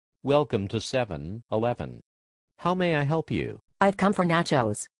Welcome to 7-Eleven. How may I help you? I've come for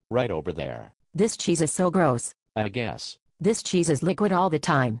nachos. Right over there. This cheese is so gross. I guess. This cheese is liquid all the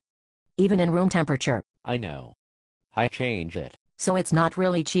time. Even in room temperature. I know. I change it. So it's not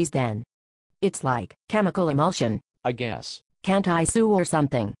really cheese then. It's like chemical emulsion. I guess. Can't I sue or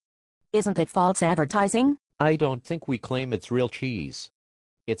something? Isn't it false advertising? I don't think we claim it's real cheese.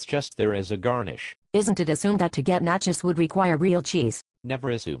 It's just there as a garnish. Isn't it assumed that to get nachos would require real cheese?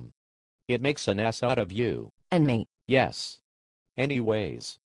 Never assume. It makes an ass out of you. And me. Yes.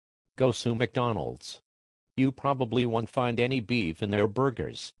 Anyways. Go sue McDonald's. You probably won't find any beef in their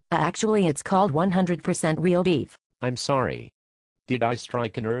burgers. Actually, it's called 100% real beef. I'm sorry. Did I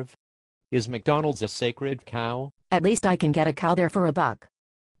strike a nerve? Is McDonald's a sacred cow? At least I can get a cow there for $1.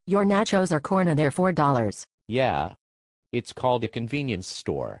 Your nachos are corn and they're $4. Yeah. It's called a convenience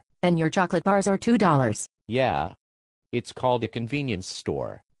store. And your chocolate bars are $2. Yeah. It's called a convenience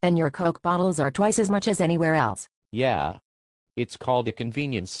store. And your Coke bottles are twice as much as anywhere else. Yeah. It's called a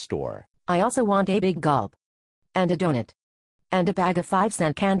convenience store. I also want a big gulp. And a donut. And a bag of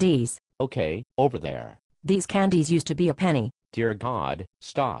 5-cent candies. Okay, over there. These candies used to be a penny. Dear God,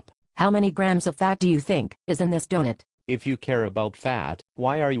 stop. How many grams of fat do you think is in this donut? If you care about fat,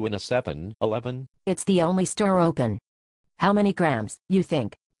 why are you in a 7-Eleven? It's the only store open. How many grams, you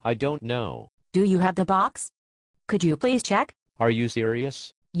think? I don't know. Do you have the box? Could you please check? Are you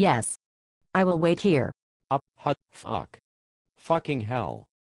serious? Yes. I will wait here. Fuck. Fucking hell.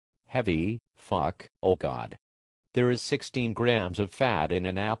 Heavy, fuck, oh God. There is 16 grams of fat in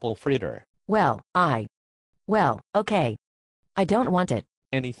an apple fritter. Well, okay. I don't want it.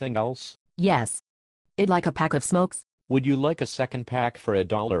 Anything else? Yes. I'd like a pack of smokes. Would you like a second pack for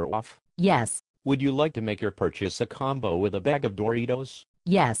 $1 off? Yes. Would you like to make your purchase a combo with a bag of Doritos?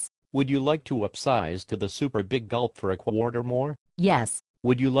 Yes. Would you like to upsize to the super big gulp for $1 more? Yes.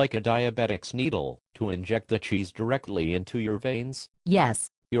 Would you like a diabetic's needle to inject the cheese directly into your veins? Yes.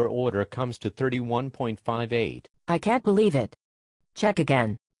 Your order comes to 31.58. I can't believe it. Check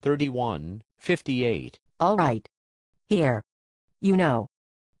again. 31.58. All right. Here. You know.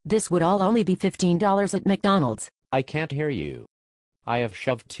 This would all only be $15 at McDonald's. I can't hear you. I have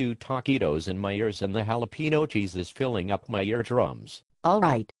shoved 2 taquitos in my ears and the jalapeno cheese is filling up my eardrums. All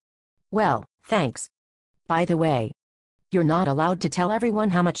right. Well, thanks. By the way, you're not allowed to tell everyone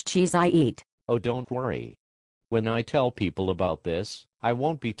how much cheese I eat. Oh, don't worry. When I tell people about this, I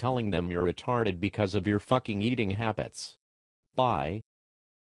won't be telling them you're retarded because of your fucking eating habits. Bye.